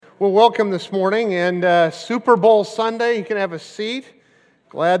Well, welcome this morning, and Super Bowl Sunday. You can have a seat.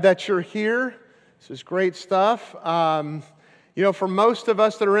 Glad that you're here. This is great stuff. For most of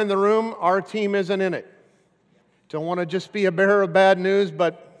us that are in the room, our team isn't in it. Don't want to just be a bearer of bad news,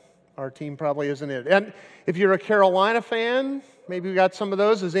 but our team probably isn't in it. And if you're a Carolina fan, maybe we got some of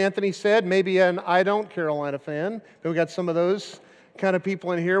those, as Anthony said, maybe an I don't Carolina fan. But we got some of those kind of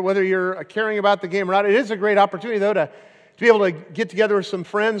people in here. Whether you're caring about the game or not, it is a great opportunity, though, to be able to get together with some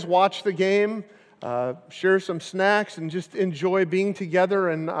friends, watch the game, share some snacks, and just enjoy being together.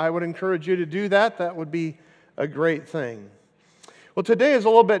 And I would encourage you to do that. That would be a great thing. Well, today is a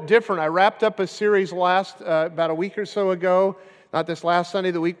little bit different. I wrapped up a series about a week or so ago, not this last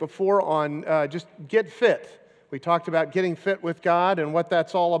Sunday, the week before, on just get fit. We talked about getting fit with God and what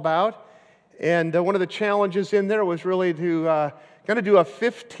that's all about. And one of the challenges in there was really to going to do a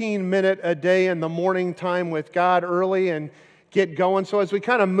 15-minute a day in the morning time with God early and get going. So as we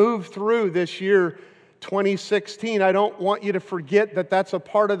kind of move through this year, 2016, I don't want you to forget that that's a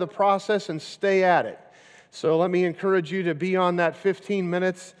part of the process and stay at it. So let me encourage you to be on that 15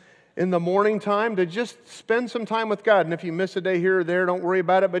 minutes in the morning time to just spend some time with God. And if you miss a day here or there, don't worry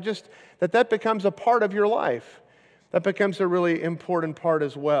about it, but just that becomes a part of your life. That becomes a really important part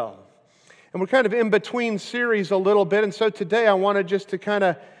as well. And we're kind of in between series a little bit, and so today I wanted just to kind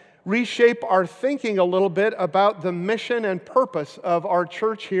of reshape our thinking a little bit about the mission and purpose of our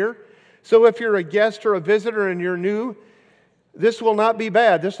church here. So if you're a guest or a visitor and you're new, this will not be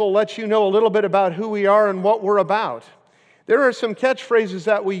bad. This will let you know a little bit about who we are and what we're about. There are some catchphrases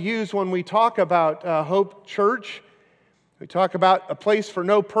that we use when we talk about Hope Church. We talk about a place for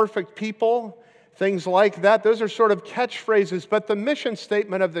no perfect people, things like that. Those are sort of catchphrases, but the mission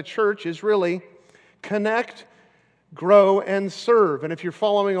statement of the church is really connect, grow, and serve. And if you're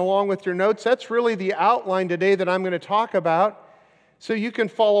following along with your notes, that's really the outline today that I'm going to talk about, so you can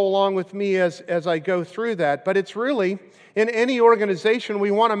follow along with me as I go through that. But it's really, in any organization,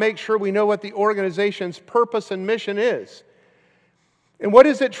 we want to make sure we know what the organization's purpose and mission is. And what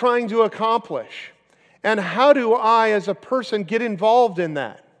is it trying to accomplish? And how do I, as a person, get involved in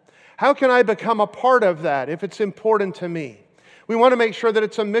that? How can I become a part of that if it's important to me? We want to make sure that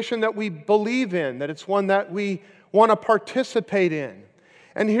it's a mission that we believe in, that it's one that we want to participate in.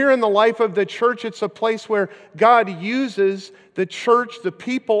 And here in the life of the church, it's a place where God uses the church, the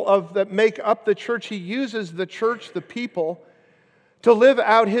people that make up the church. He uses the church, the people, to live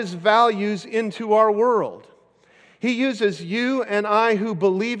out His values into our world. He uses you and I who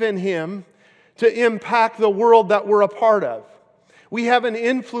believe in Him to impact the world that we're a part of. We have an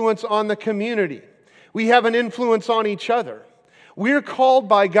influence on the community. We have an influence on each other. We're called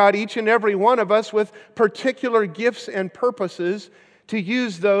by God, each and every one of us, with particular gifts and purposes to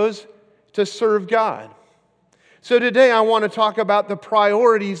use those to serve God. So today I want to talk about the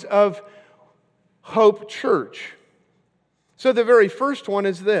priorities of Hope Church. So the very first one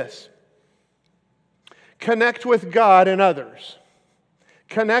is this: connect with God and others.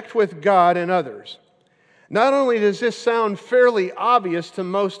 Connect with God and others. Not only does this sound fairly obvious to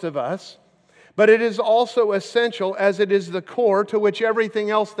most of us, but it is also essential, as it is the core to which everything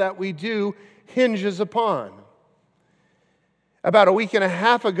else that we do hinges upon. About a week and a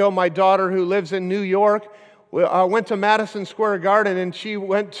half ago, my daughter, who lives in New York, went to Madison Square Garden, and she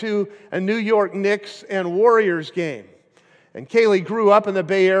went to a New York Knicks and Warriors game. And Kaylee grew up in the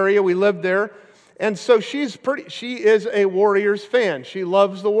Bay Area. We lived there. And so she is a Warriors fan. She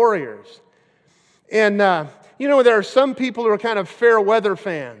loves the Warriors. And, there are some people who are kind of fair weather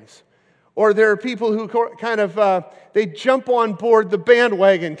fans. Or there are people who kind of, they jump on board the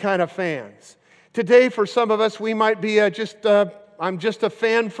bandwagon kind of fans. Today, for some of us, we might be I'm just a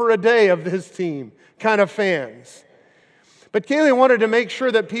fan for a day of this team kind of fans. But Kaylee wanted to make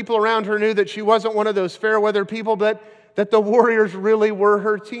sure that people around her knew that she wasn't one of those fair weather people, but that the Warriors really were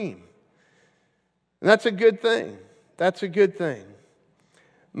her team. And that's a good thing. That's a good thing.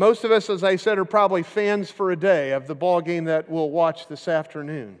 Most of us, as I said, are probably fans for a day of the ball game that we'll watch this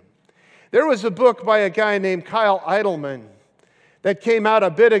afternoon. There was a book by a guy named Kyle Idleman that came out a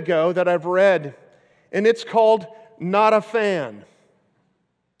bit ago that I've read, and it's called Not a Fan.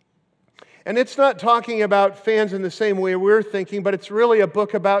 And it's not talking about fans in the same way we're thinking, but it's really a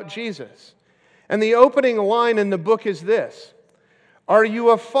book about Jesus. And the opening line in the book is this: are you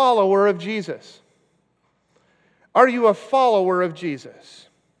a follower of Jesus? Are you a follower of Jesus?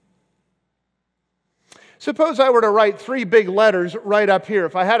 Suppose I were to write 3 big letters right up here.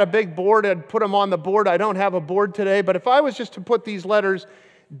 If I had a big board, I'd put them on the board. I don't have a board today, but if I was just to put these letters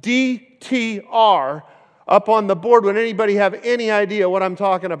DTR up on the board, would anybody have any idea what I'm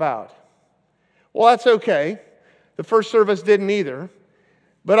talking about? Well, that's okay. The first service didn't either.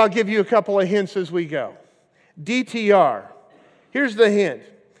 But I'll give you a couple of hints as we go. DTR. Here's the hint.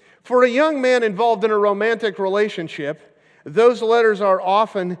 For a young man involved in a romantic relationship, those letters are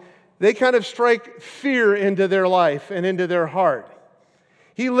often, they kind of strike fear into their life and into their heart.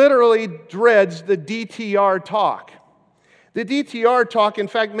 He literally dreads the DTR talk. The DTR talk, in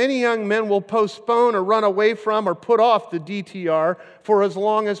fact, many young men will postpone or run away from or put off the DTR for as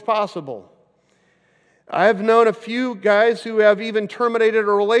long as possible. I've known a few guys who have even terminated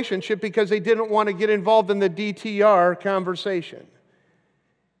a relationship because they didn't want to get involved in the DTR conversation.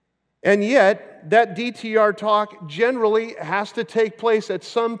 And yet, that DTR talk generally has to take place at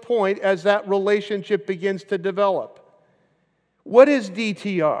some point as that relationship begins to develop. What is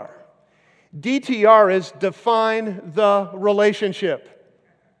DTR? DTR is define the relationship.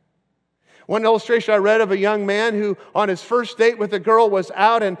 One illustration I read of a young man who on his first date with a girl was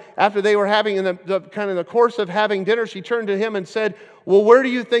out, and after they were having in the course of having dinner, she turned to him and said, "Well, where do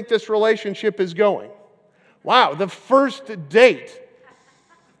you think this relationship is going?" Wow, the first date.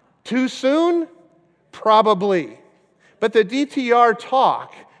 Too soon? Probably. But the DTR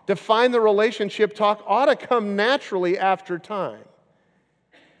talk, define the relationship talk, ought to come naturally after time.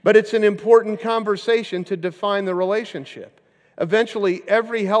 But it's an important conversation to define the relationship. Eventually,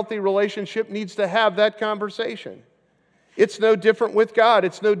 every healthy relationship needs to have that conversation. It's no different with God.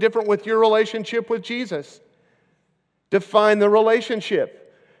 It's no different with your relationship with Jesus. Define the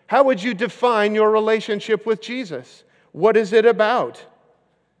relationship. How would you define your relationship with Jesus? What is it about?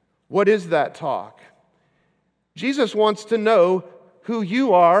 What is that talk? Jesus wants to know who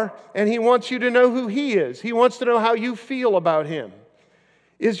you are, and He wants you to know who He is. He wants to know how you feel about Him.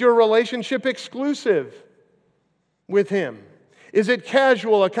 Is your relationship exclusive with Him? Is it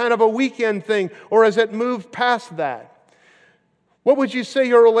casual, a kind of a weekend thing, or has it moved past that? What would you say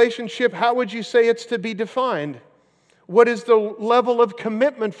your relationship, how would you say it's to be defined? What is the level of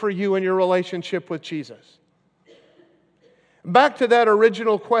commitment for you in your relationship with Jesus? Back to that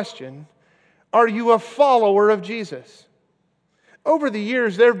original question, are you a follower of Jesus? Over the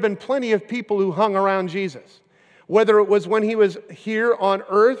years, there have been plenty of people who hung around Jesus. Whether it was when He was here on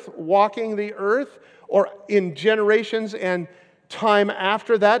earth, walking the earth, or in generations and time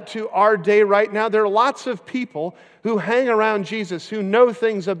after that to our day right now, there are lots of people who hang around Jesus, who know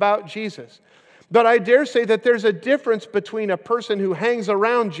things about Jesus. But I dare say that there's a difference between a person who hangs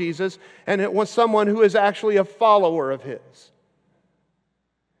around Jesus and it was someone who is actually a follower of His.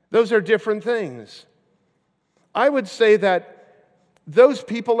 Those are different things. I would say that those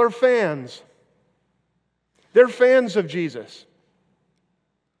people are fans. They're fans of Jesus.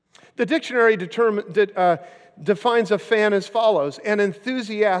 The dictionary defines a fan as follows: an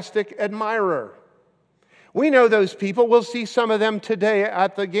enthusiastic admirer. We know those people. We'll see some of them today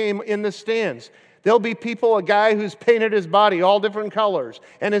at the game in the stands. There'll be people, a guy who's painted his body all different colors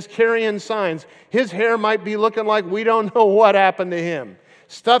and is carrying signs. His hair might be looking like we don't know what happened to him.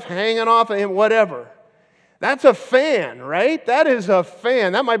 Stuff hanging off of him, whatever. That's a fan, right? That is a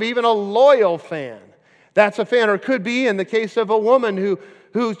fan. That might be even a loyal fan. That's a fan. Or it could be in the case of a woman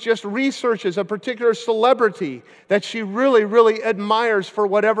who just researches a particular celebrity that she really, really admires for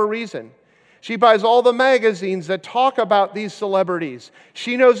whatever reason. She buys all the magazines that talk about these celebrities.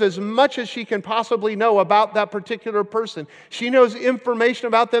 She knows as much as she can possibly know about that particular person. She knows information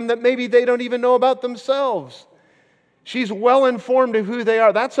about them that maybe they don't even know about themselves. She's well informed of who they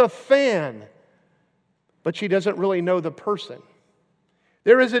are. That's a fan. But she doesn't really know the person.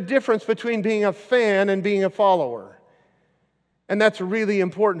 There is a difference between being a fan and being a follower. And that's really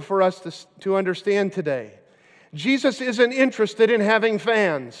important for us to understand today. Jesus isn't interested in having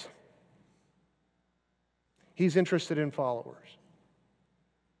fans. He's interested in followers.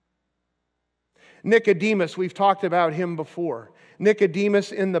 Nicodemus, we've talked about him before.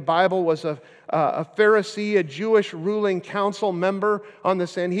 Nicodemus in the Bible was a Pharisee, a Jewish ruling council member on the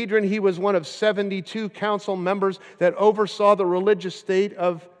Sanhedrin. He was one of 72 council members that oversaw the religious state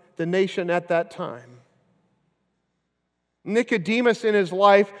of the nation at that time. Nicodemus in his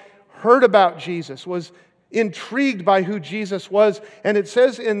life heard about Jesus, was intrigued by who Jesus was, and it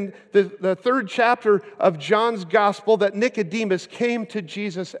says in the third chapter of John's Gospel that Nicodemus came to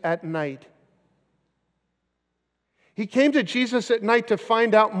Jesus at night. He came to Jesus at night to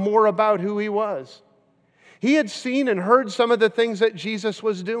find out more about who He was. He had seen and heard some of the things that Jesus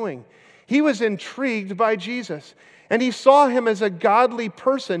was doing. He was intrigued by Jesus. And he saw Him as a godly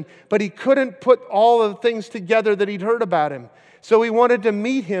person, but he couldn't put all of the things together that he'd heard about Him. So he wanted to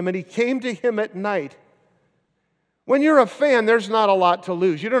meet Him, and he came to Him at night. When you're a fan, there's not a lot to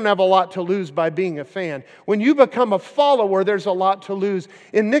lose. You don't have a lot to lose by being a fan. When you become a follower, there's a lot to lose.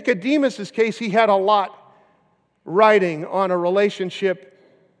 In Nicodemus' case, he had a lot riding on a relationship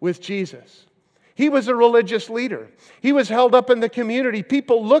with Jesus. He was a religious leader. He was held up in the community.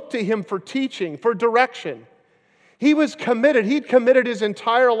 People looked to him for teaching, for direction. He was committed. He'd committed his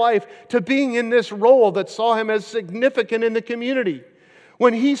entire life to being in this role that saw him as significant in the community.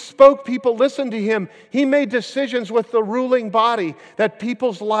 When he spoke, people listened to him. He made decisions with the ruling body that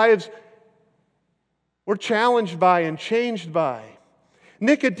people's lives were challenged by and changed by.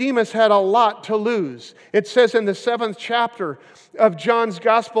 Nicodemus had a lot to lose. It says in the 7th chapter of John's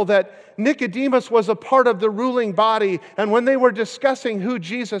Gospel that Nicodemus was a part of the ruling body, and when they were discussing who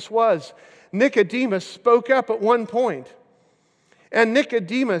Jesus was, Nicodemus spoke up at one point. And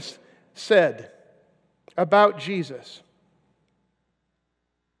Nicodemus said about Jesus,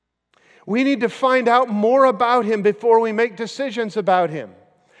 "We need to find out more about him before we make decisions about him."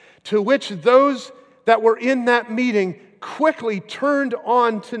 To which those that were in that meeting quickly turned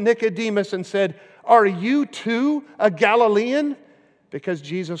on to Nicodemus and said, "Are you too a Galilean?" Because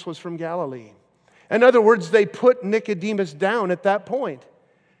Jesus was from Galilee. In other words, they put Nicodemus down at that point.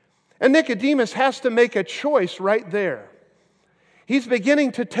 And Nicodemus has to make a choice right there. He's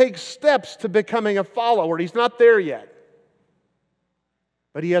beginning to take steps to becoming a follower. He's not there yet.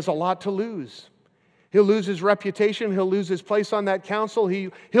 But he has a lot to lose. He'll lose his reputation. He'll lose his place on that council.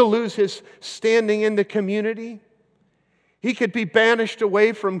 He'll lose his standing in the community. He could be banished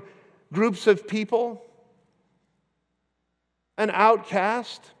away from groups of people, an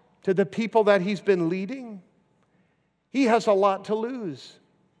outcast to the people that he's been leading. He has a lot to lose.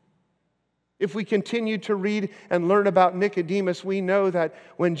 If we continue to read and learn about Nicodemus, we know that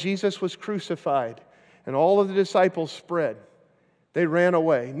when Jesus was crucified and all of the disciples spread, they ran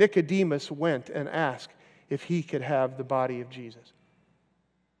away. Nicodemus went and asked if he could have the body of Jesus.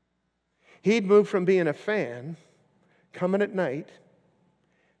 He'd moved from being a fan, coming at night,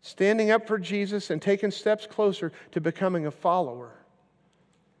 standing up for Jesus and taking steps closer to becoming a follower.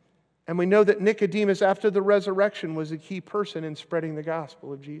 And we know that Nicodemus, after the resurrection, was a key person in spreading the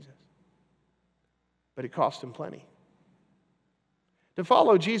gospel of Jesus. But it cost him plenty. To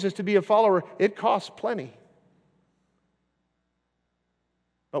follow Jesus, to be a follower, it costs plenty.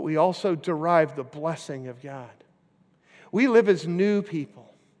 But we also derive the blessing of God. We live as new people.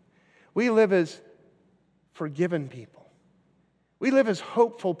 We live as forgiven people. We live as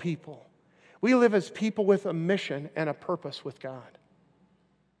hopeful people. We live as people with a mission and a purpose with God.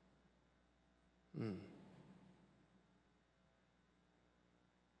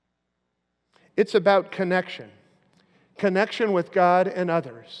 It's about connection. Connection with God and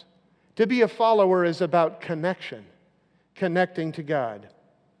others. To be a follower is about connection. Connecting to God.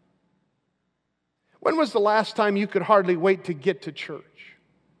 When was the last time you could hardly wait to get to church?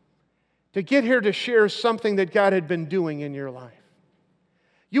 To get here to share something that God had been doing in your life?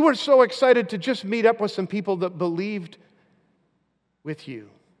 You were so excited to just meet up with some people that believed with you.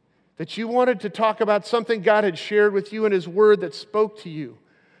 That you wanted to talk about something God had shared with you in His Word that spoke to you.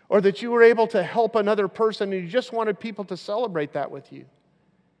 Or that you were able to help another person and you just wanted people to celebrate that with you.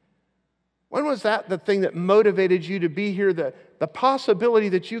 When was that the thing that motivated you to be here? The possibility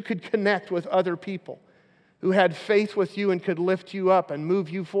that you could connect with other people who had faith with you and could lift you up and move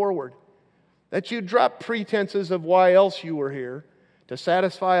you forward. That you dropped pretenses of why else you were here, to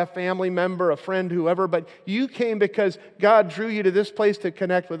satisfy a family member, a friend, whoever, but you came because God drew you to this place to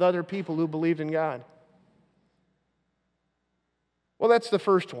connect with other people who believed in God. Well, that's the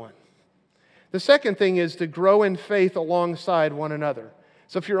first one. The second thing is to grow in faith alongside one another.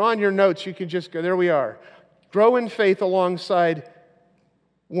 So if you're on your notes, you can just go, there we are. Grow in faith alongside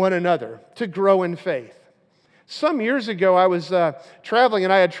one another, to grow in faith. Some years ago, I was traveling,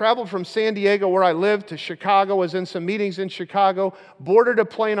 and I had traveled from San Diego, where I lived, to Chicago, was in some meetings in Chicago, boarded a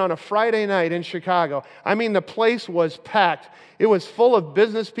plane on a Friday night in Chicago. I mean, the place was packed. It was full of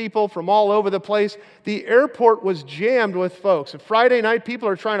business people from all over the place. The airport was jammed with folks. Friday night, people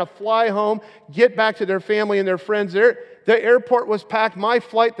are trying to fly home, get back to their family and their friends. The airport was packed. My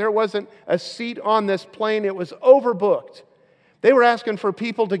flight, there wasn't a seat on this plane. It was overbooked. They were asking for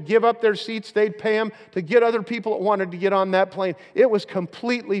people to give up their seats. They'd pay them to get other people that wanted to get on that plane. It was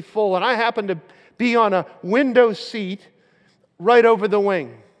completely full. And I happened to be on a window seat right over the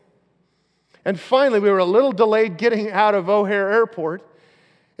wing. And finally, we were a little delayed getting out of O'Hare Airport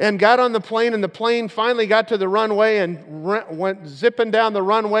and got on the plane. And the plane finally got to the runway and went zipping down the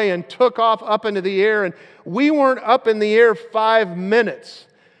runway and took off up into the air. And we weren't up in the air 5 minutes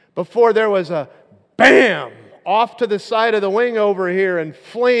before there was a bam! Off to the side of the wing over here and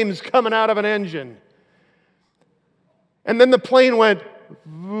flames coming out of an engine. And then the plane went,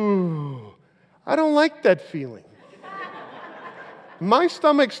 ooh, I don't like that feeling. My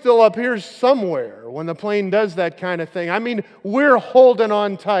stomach's still up here somewhere. when the plane does that kind of thing. I mean, we're holding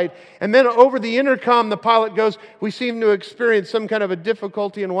on tight. And then over the intercom, the pilot goes, "We seem to experience some kind of a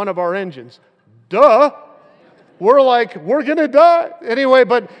difficulty in one of our engines." Duh! We're like, we're going to die. Anyway,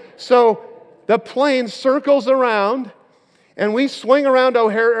 so the plane circles around, and we swing around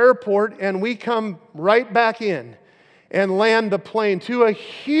O'Hare Airport, and we come right back in and land the plane to a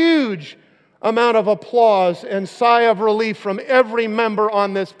huge amount of applause and sigh of relief from every member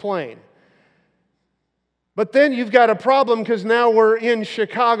on this plane. But then you've got a problem because now we're in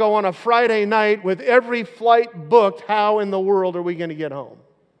Chicago on a Friday night with every flight booked. How in the world are we going to get home?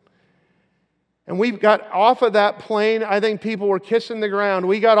 And we got off of that plane. I think people were kissing the ground.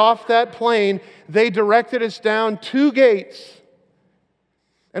 We got off that plane. They directed us down 2 gates.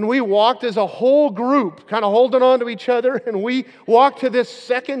 And we walked as a whole group, kind of holding on to each other, and we walked to this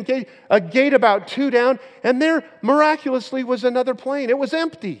second gate, a gate about 2 down, and there miraculously was another plane. It was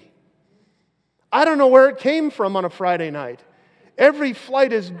empty. I don't know where it came from on a Friday night. Every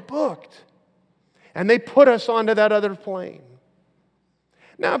flight is booked. And they put us onto that other plane.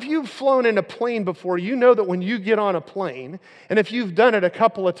 Now, if you've flown in a plane before, you know that when you get on a plane, and if you've done it a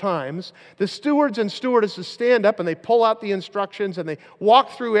couple of times, the stewards and stewardesses stand up and they pull out the instructions and they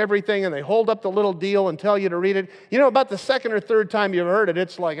walk through everything and they hold up the little deal and tell you to read it. You know, about the second or third time you've heard it,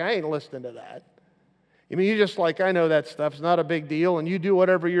 it's like, I ain't listening to that. I mean, you just like, I know that stuff's not a big deal, and you do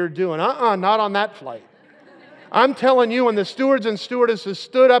whatever you're doing. Not on that flight. I'm telling you, when the stewards and stewardesses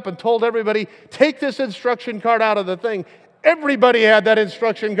stood up and told everybody, take this instruction card out of the thing, everybody had that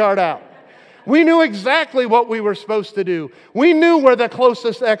instruction card out. We knew exactly what we were supposed to do. We knew where the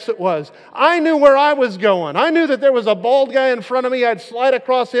closest exit was. I knew where I was going. I knew that there was a bald guy in front of me. I'd slide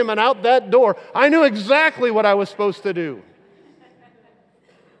across him and out that door. I knew exactly what I was supposed to do.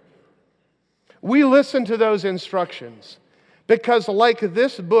 We listened to those instructions because, like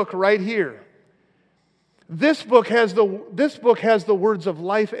this book right here, this book has the words of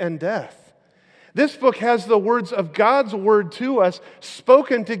life and death. This book has the words of God's word to us,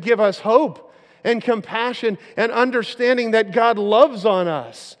 spoken to give us hope and compassion and understanding that God loves on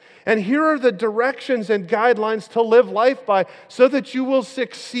us. And here are the directions and guidelines to live life by so that you will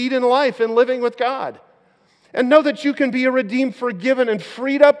succeed in life in living with God. And know that you can be a redeemed, forgiven, and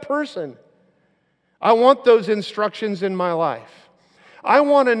freed up person. I want those instructions in my life. I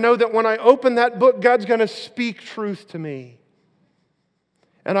want to know that when I open that book, God's going to speak truth to me.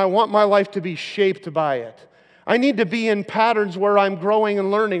 And I want my life to be shaped by it. I need to be in patterns where I'm growing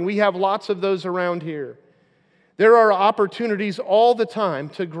and learning. We have lots of those around here. There are opportunities all the time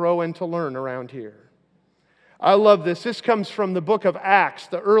to grow and to learn around here. I love this. This comes from the book of Acts,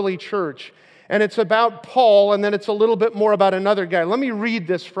 the early church. And it's about Paul, and then it's a little bit more about another guy. Let me read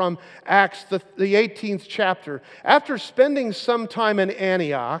this from Acts, the 18th chapter. After spending some time in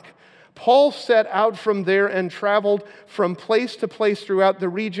Antioch, Paul set out from there and traveled from place to place throughout the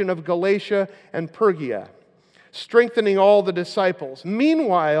region of Galatia and Phrygia, strengthening all the disciples.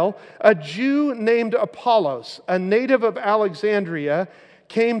 Meanwhile, a Jew named Apollos, a native of Alexandria,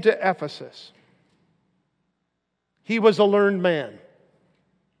 came to Ephesus. He was a learned man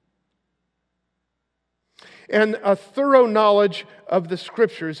and a thorough knowledge of the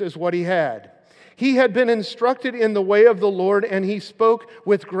Scriptures is what he had. He had been instructed in the way of the Lord, and he spoke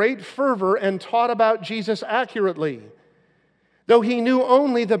with great fervor and taught about Jesus accurately, though he knew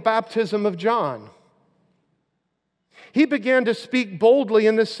only the baptism of John. He began to speak boldly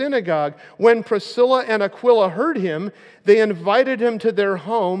in the synagogue. When Priscilla and Aquila heard him, they invited him to their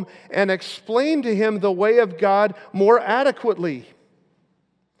home and explained to him the way of God more adequately.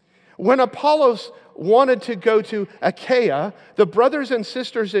 When Apollos wanted to go to Achaia, the brothers and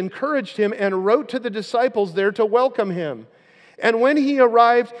sisters encouraged him and wrote to the disciples there to welcome him. And when he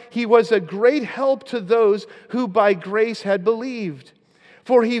arrived, he was a great help to those who by grace had believed.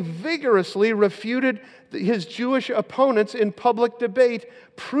 For he vigorously refuted his Jewish opponents in public debate,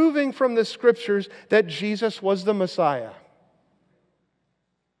 proving from the Scriptures that Jesus was the Messiah.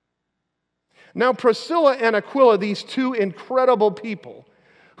 Now Priscilla and Aquila, these two incredible people,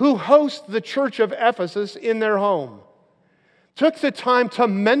 who host the church of Ephesus in their home, took the time to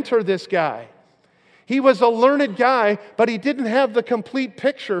mentor this guy. He was a learned guy, but he didn't have the complete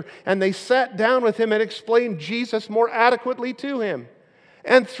picture, and they sat down with him and explained Jesus more adequately to him.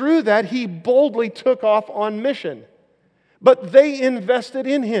 And through that, he boldly took off on mission. But they invested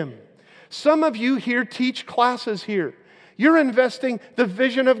in him. Some of you here teach classes here. You're investing the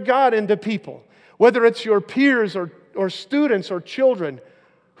vision of God into people, whether it's your peers or students or children.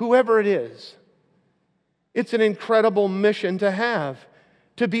 Whoever it is, it's an incredible mission to have,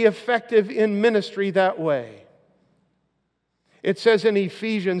 to be effective in ministry that way. It says in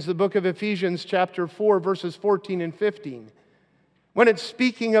Ephesians, the book of Ephesians, chapter 4, verses 14 and 15, when it's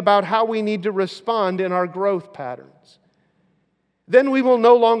speaking about how we need to respond in our growth patterns. Then we will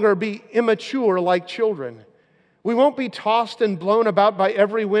no longer be immature like children. We won't be tossed and blown about by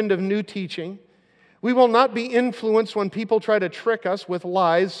every wind of new teaching. We will not be influenced when people try to trick us with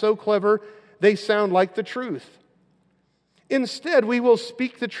lies so clever they sound like the truth. Instead, we will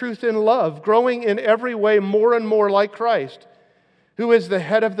speak the truth in love, growing in every way more and more like Christ, who is the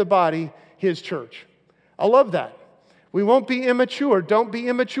head of the body, His church. I love that. We won't be immature. Don't be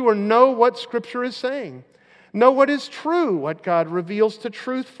immature. Know what Scripture is saying. Know what is true, what God reveals to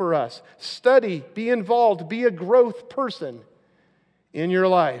truth for us. Study, be involved, be a growth person in your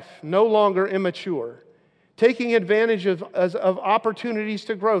life. No longer immature. Taking advantage of opportunities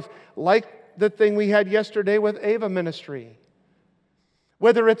to growth, like the thing we had yesterday with Ava Ministry.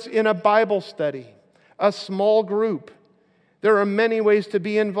 Whether it's in a Bible study, a small group, there are many ways to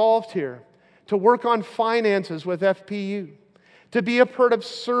be involved here. To work on finances with FPU. To be a part of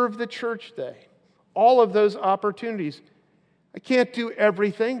Serve the Church Day. All of those opportunities. I can't do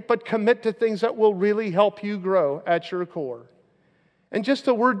everything, but commit to things that will really help you grow at your core. And just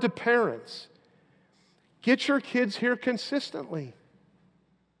a word to parents. Get your kids here consistently.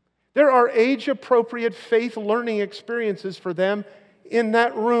 There are age-appropriate faith learning experiences for them in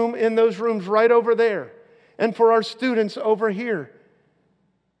that room, in those rooms right over there. And for our students over here.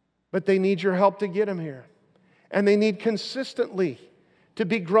 But they need your help to get them here. And they need consistently to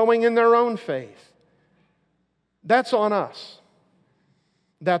be growing in their own faith. That's on us.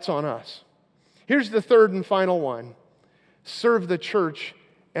 That's on us. Here's the third and final one. Serve the church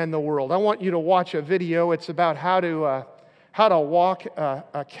and the world. I want you to watch a video. It's about how to walk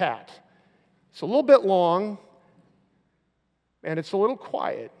a cat. It's a little bit long, and it's a little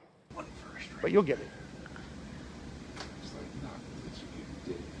quiet, but you'll get it. It's like not this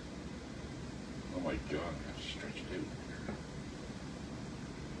you did. Oh my God, that's stretched out.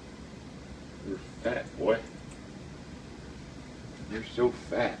 You're fat, boy. You're so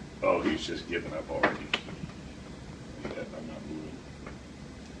fat. Oh, he's just giving up already. Yeah, I'm not moving.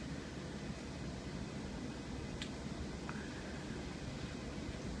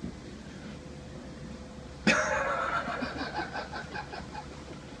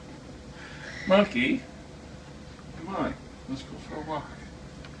 Monkey, come on, let's go for a walk.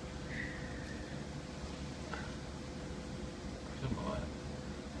 Come on,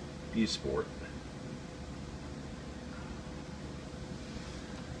 be a sport.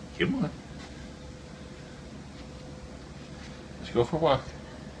 Come on. Let's go for a walk.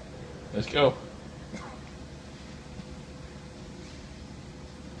 Let's go.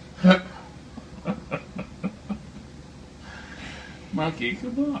 Monkey,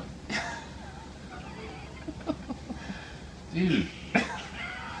 come on. Dude.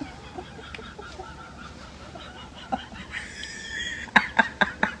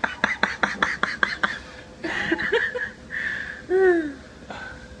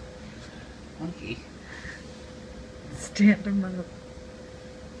 Monkey. Stand him up.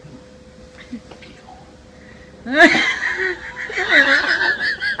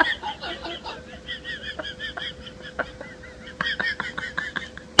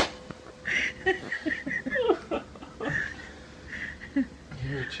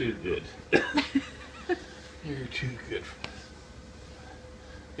 You're too good. You're too good for this.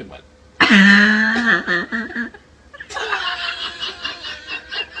 Come on.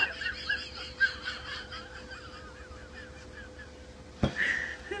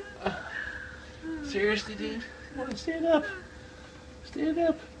 Seriously, dude? Come on, stand up. Stand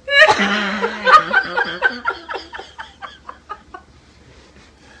up.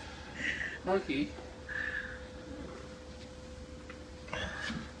 Monkey.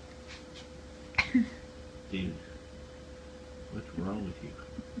 Dude, what's wrong with you?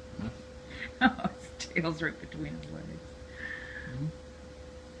 Huh? Oh, his tail's right between his legs. Hmm?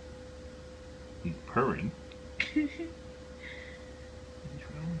 He's purring. What's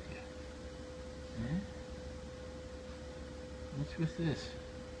wrong with you? Huh? What's with this?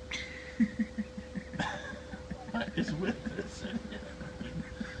 What is with this?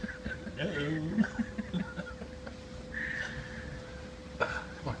 No.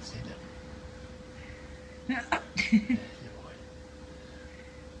 Come on, stand up. Good boy.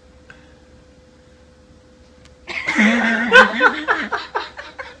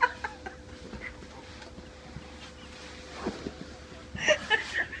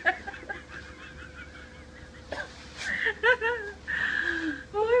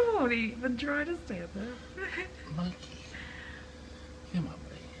 Oh, I won't even try to stand up. Monkey. Come on,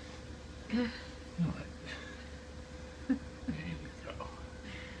 buddy. Come on. There you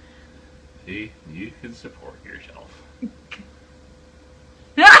See, you can support yourself.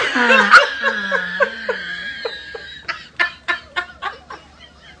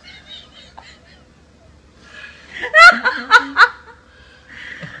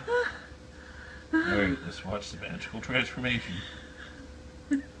 Alright, let's watch the magical transformation.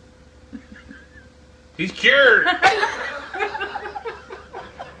 He's cured!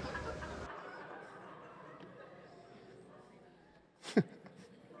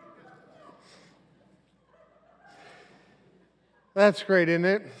 That's great, isn't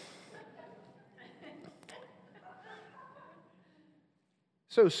it?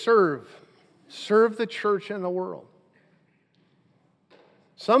 So serve the church and the world.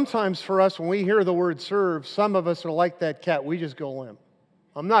 Sometimes for us, when we hear the word serve, some of us are like that cat. We just go limp.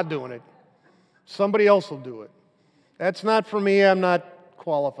 I'm not doing it. Somebody else will do it. That's not for me. I'm not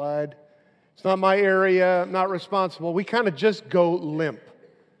qualified. It's not my area. I'm not responsible. We kind of just go limp.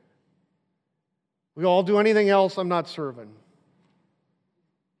 We all do anything else. I'm not serving.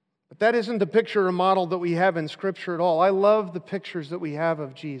 But that isn't the picture or model that we have in Scripture at all. I love the pictures that we have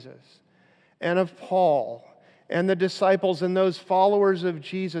of Jesus and of Paul and the disciples and those followers of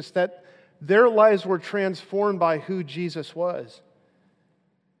Jesus, that their lives were transformed by who Jesus was.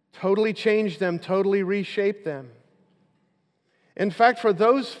 Totally changed them, totally reshaped them. In fact, for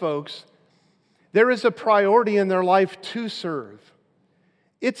those folks, there is a priority in their life to serve.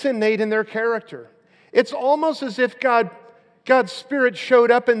 It's innate in their character. It's almost as if God's Spirit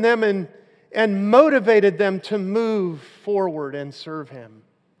showed up in them and motivated them to move forward and serve Him.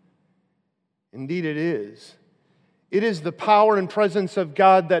 Indeed, it is. It is the power and presence of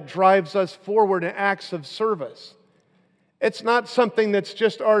God that drives us forward in acts of service. It's not something that's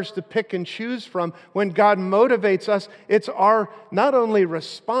just ours to pick and choose from. When God motivates us, it's our not only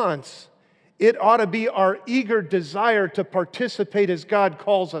response, it ought to be our eager desire to participate as God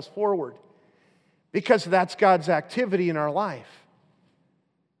calls us forward. Because that's God's activity in our life.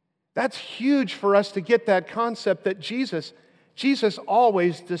 That's huge for us to get that concept that Jesus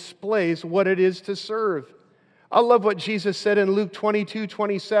always displays what it is to serve. I love what Jesus said in Luke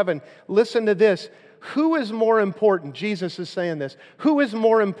 22:27. Listen to this. Who is more important? Jesus is saying this. Who is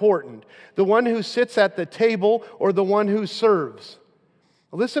more important? The one who sits at the table or the one who serves?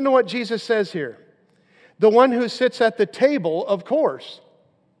 Listen to what Jesus says here. The one who sits at the table, of course.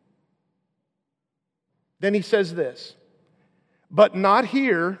 Then he says this, but not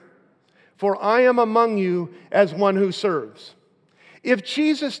here, for I am among you as one who serves. If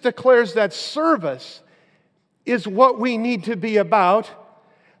Jesus declares that service is what we need to be about,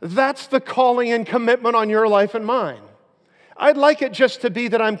 that's the calling and commitment on your life and mine. I'd like it just to be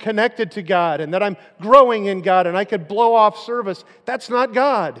that I'm connected to God and that I'm growing in God and I could blow off service. That's not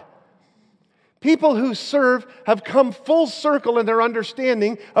God. People who serve have come full circle in their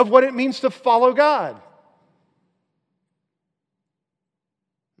understanding of what it means to follow God.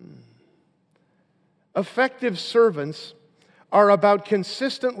 Effective servants are about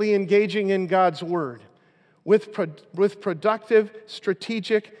consistently engaging in God's Word with productive,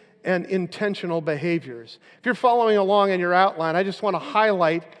 strategic, and intentional behaviors. If you're following along in your outline, I just want to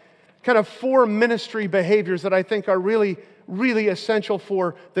highlight kind of 4 ministry behaviors that I think are really, really essential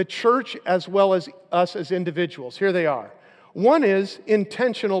for the church as well as us as individuals. Here they are. One is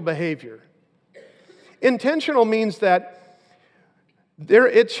intentional behavior. Intentional means that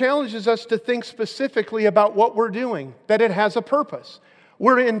it challenges us to think specifically about what we're doing, that it has a purpose.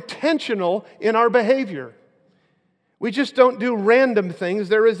 We're intentional in our behavior. We just don't do random things.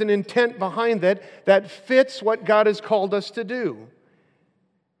 There is an intent behind that fits what God has called us to do.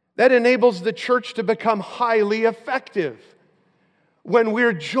 That enables the church to become highly effective when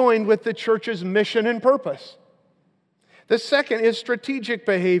we're joined with the church's mission and purpose. The second is strategic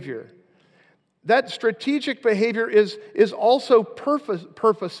behavior. That strategic behavior is also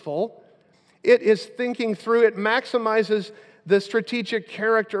purposeful. It is thinking through. It maximizes the strategic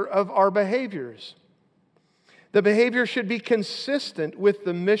character of our behaviors. The behavior should be consistent with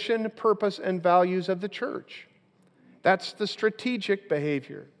the mission, purpose, and values of the church. That's the strategic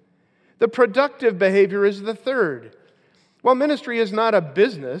behavior. The productive behavior is the third. While ministry is not a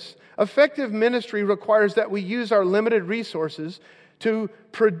business, effective ministry requires that we use our limited resources to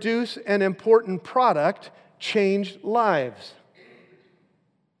produce an important product, changed lives.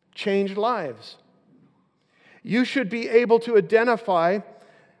 Changed lives. You should be able to identify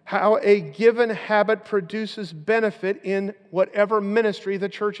how a given habit produces benefit in whatever ministry the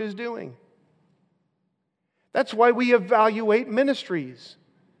church is doing. That's why we evaluate ministries.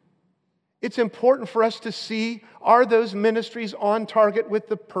 It's important for us to see, are those ministries on target with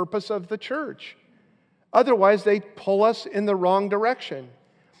the purpose of the church? Otherwise, they pull us in the wrong direction.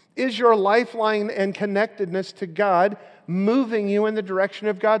 Is your lifeline and connectedness to God moving you in the direction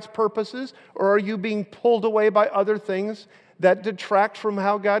of God's purposes, or are you being pulled away by other things that detract from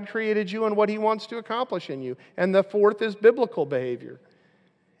how God created you and what He wants to accomplish in you? And the fourth is biblical behavior.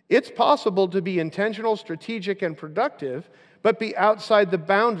 It's possible to be intentional, strategic, and productive, but be outside the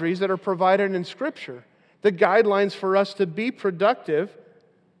boundaries that are provided in Scripture. The guidelines for us to be productive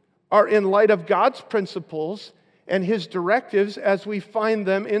are in light of God's principles and His directives as we find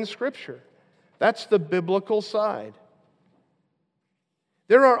them in Scripture. That's the biblical side.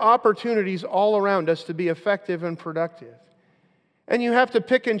 There are opportunities all around us to be effective and productive. And you have to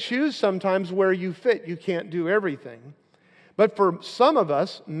pick and choose sometimes where you fit. You can't do everything. But for some of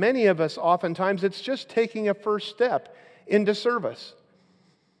us, many of us oftentimes, it's just taking a first step into service.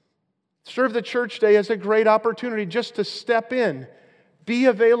 Serve the Church Day is a great opportunity just to step in, be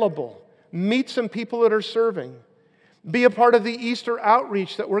available, meet some people that are serving. Be a part of the Easter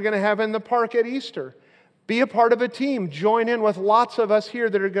outreach that we're going to have in the park at Easter. Be a part of a team. Join in with lots of us here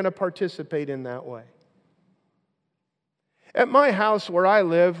that are going to participate in that way. At my house where I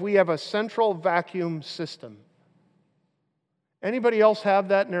live, we have a central vacuum system. Anybody else have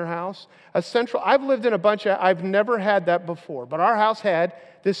that in their house? I've lived in I've never had that before, but our house had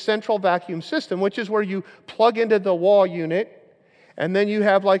this central vacuum system, which is where you plug into the wall unit, and then you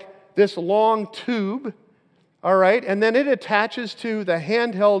have like this long tube, all right, and then it attaches to the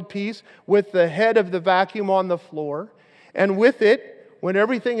handheld piece with the head of the vacuum on the floor, and with it, when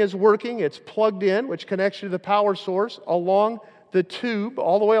everything is working, it's plugged in, which connects to the power source along the tube,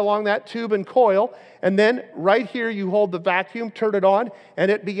 all the way along that tube and coil, and then right here you hold the vacuum, turn it on, and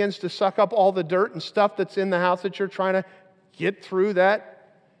it begins to suck up all the dirt and stuff that's in the house that you're trying to get through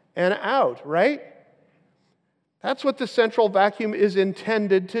that and out, right? That's what the central vacuum is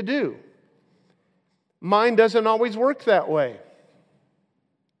intended to do. Mine doesn't always work that way.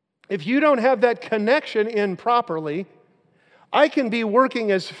 If you don't have that connection in properly, I can be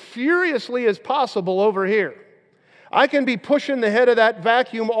working as furiously as possible over here. I can be pushing the head of that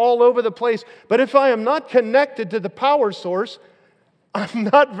vacuum all over the place, but if I am not connected to the power source, I'm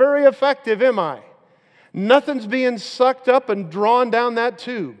not very effective, am I? Nothing's being sucked up and drawn down that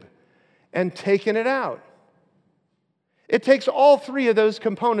tube and taken it out. It takes all three of those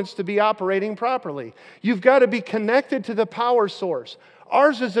components to be operating properly. You've got to be connected to the power source.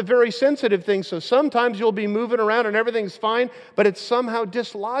 Ours is a very sensitive thing, so sometimes you'll be moving around and everything's fine, but it's somehow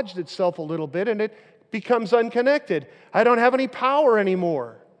dislodged itself a little bit and it becomes unconnected. I don't have any power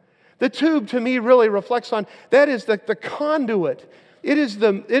anymore. The tube to me really reflects on, that is the conduit. It is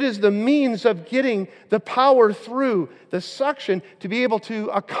the means of getting the power through the suction to be able to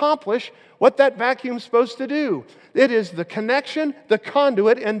accomplish what that vacuum's supposed to do. It is the connection, the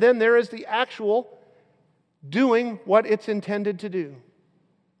conduit, and then there is the actual doing what it's intended to do.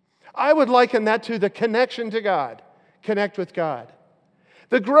 I would liken that to the connection to God. Connect with God.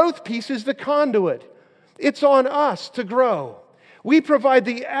 The growth piece is the conduit. It's on us to grow. We provide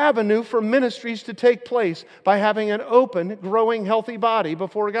the avenue for ministries to take place by having an open, growing, healthy body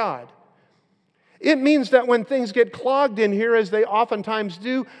before God. It means that when things get clogged in here, as they oftentimes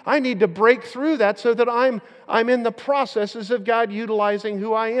do, I need to break through that so that I'm in the processes of God utilizing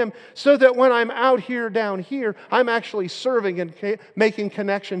who I am, so that when I'm out here, down here, I'm actually serving and making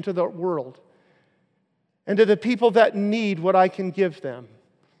connection to the world and to the people that need what I can give them.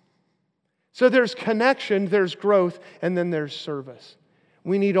 So there's connection, there's growth, and then there's service.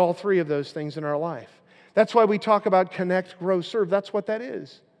 We need all three of those things in our life. That's why we talk about connect, grow, serve. That's what that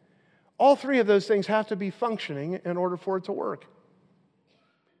is. All three of those things have to be functioning in order for it to work.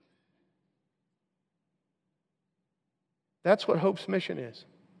 That's what Hope's mission is.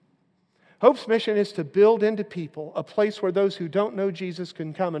 Hope's mission is to build into people a place where those who don't know Jesus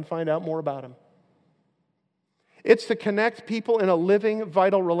can come and find out more about Him. It's to connect people in a living,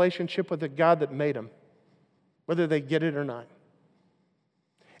 vital relationship with the God that made them, whether they get it or not.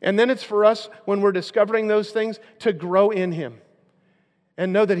 And then it's for us, when we're discovering those things, to grow in Him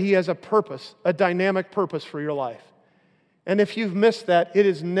and know that He has a purpose, a dynamic purpose for your life. And if you've missed that, it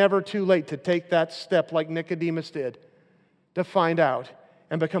is never too late to take that step like Nicodemus did, to find out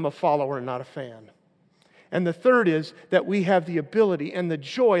and become a follower and not a fan. And the third is that we have the ability and the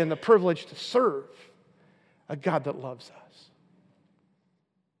joy and the privilege to serve a God that loves us.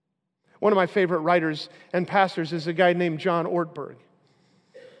 One of my favorite writers and pastors is a guy named John Ortberg.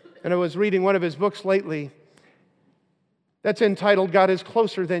 And I was reading one of his books lately that's entitled, God is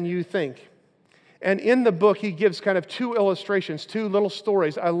Closer Than You Think. And in the book, he gives kind of two illustrations, two little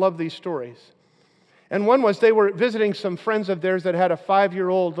stories. I love these stories. And one was they were visiting some friends of theirs that had a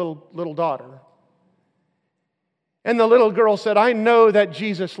 5-year-old little daughter. And the little girl said, I know that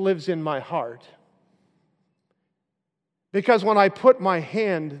Jesus lives in my heart. Because when I put my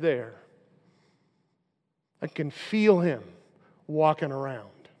hand there, I can feel him walking around.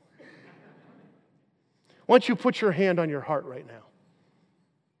 Why don't you put your hand on your heart right now?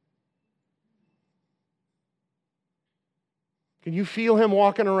 Can you feel him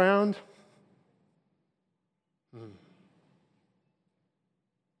walking around?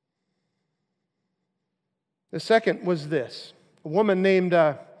 The second was this. A woman named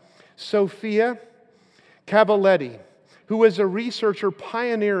Sophia Cavalletti, who was a researcher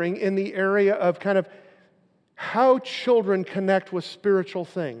pioneering in the area of kind of how children connect with spiritual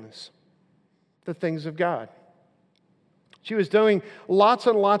things, the things of God. She was doing lots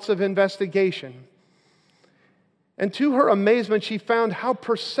and lots of investigation. And to her amazement, she found how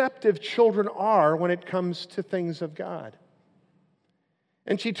perceptive children are when it comes to things of God.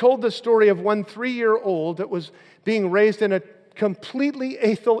 And she told the story of one 3-year-old that was being raised in a completely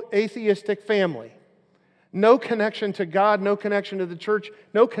atheistic family. No connection to God, no connection to the church,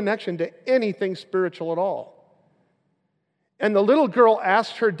 no connection to anything spiritual at all. And the little girl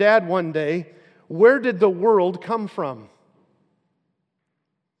asked her dad one day, where did the world come from?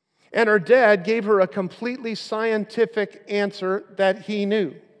 And her dad gave her a completely scientific answer that he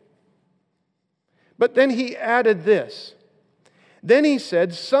knew. But then he added this. Then he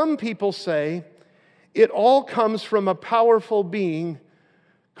said, some people say it all comes from a powerful being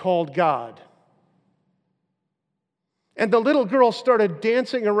called God. And the little girl started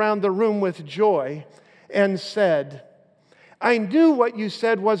dancing around the room with joy and said, I knew what you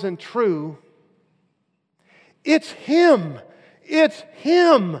said wasn't true. It's him. It's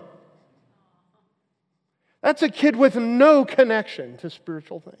him. That's a kid with no connection to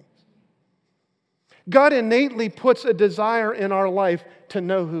spiritual things. God innately puts a desire in our life to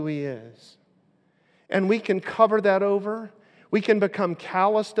know who he is. And we can cover that over. We can become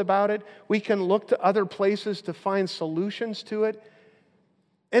calloused about it. We can look to other places to find solutions to it.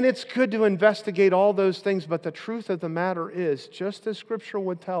 And it's good to investigate all those things, but the truth of the matter is, just as Scripture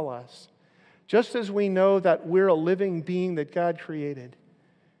would tell us, just as we know that we're a living being that God created,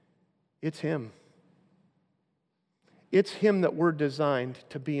 it's him. It's him that we're designed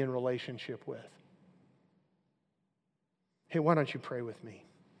to be in relationship with. Hey, why don't you pray with me?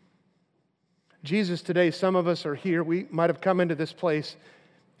 Jesus, today, some of us are here. We might have come into this place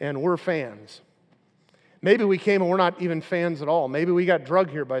and we're fans. Maybe we came and we're not even fans at all. Maybe we got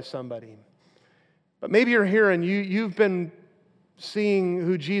drugged here by somebody. But maybe you're here and you've been seeing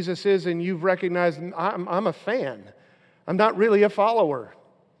who Jesus is and you've recognized, I'm a fan. I'm not really a follower.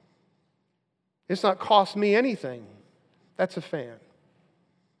 It's not cost me anything. That's a fan.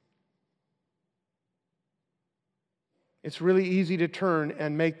 It's really easy to turn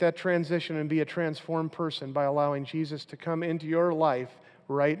and make that transition and be a transformed person by allowing Jesus to come into your life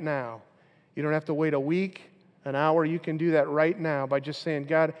right now. You don't have to wait a week, an hour. You can do that right now by just saying,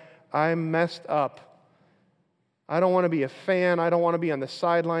 God, I'm messed up. I don't want to be a fan. I don't want to be on the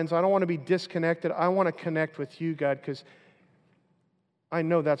sidelines. I don't want to be disconnected. I want to connect with you, God, because I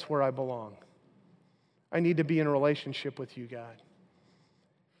know that's where I belong. I need to be in a relationship with you, God.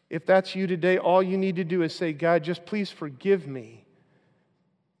 If that's you today, all you need to do is say, God, just please forgive me.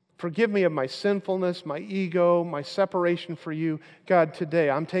 Forgive me of my sinfulness, my ego, my separation for you. God, today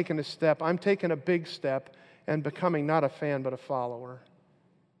I'm taking a step. I'm taking a big step and becoming not a fan but a follower.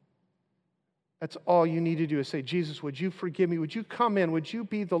 That's all you need to do is say, Jesus, would you forgive me? Would you come in? Would you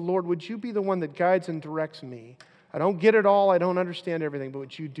be the Lord? Would you be the one that guides and directs me? I don't get it all. I don't understand everything, but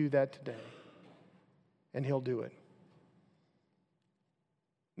would you do that today? And he'll do it.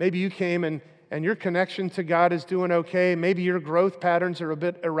 Maybe you came and your connection to God is doing okay. Maybe your growth patterns are a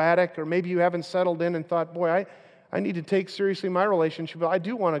bit erratic, or maybe you haven't settled in and thought, boy, I need to take seriously my relationship, but I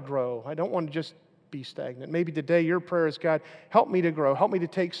do want to grow. I don't want to just be stagnant. Maybe today your prayer is, God, help me to grow. Help me to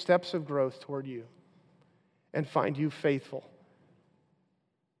take steps of growth toward you and find you faithful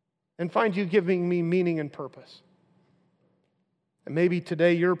and find you giving me meaning and purpose. And maybe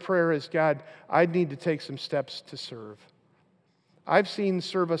today your prayer is, God, I need to take some steps to serve. I've seen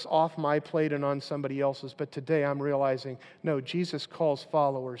service off my plate and on somebody else's, but today I'm realizing, no, Jesus calls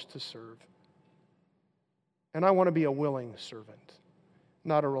followers to serve. And I want to be a willing servant,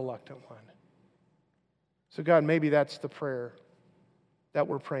 not a reluctant one. So God, maybe that's the prayer that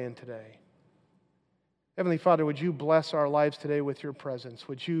we're praying today. Heavenly Father, would you bless our lives today with your presence?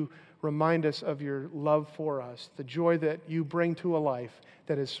 Would you remind us of your love for us, the joy that you bring to a life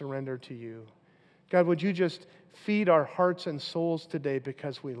that is surrendered to you? God, would you just feed our hearts and souls today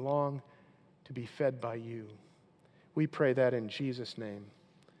because we long to be fed by you? We pray that in Jesus' name.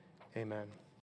 Amen.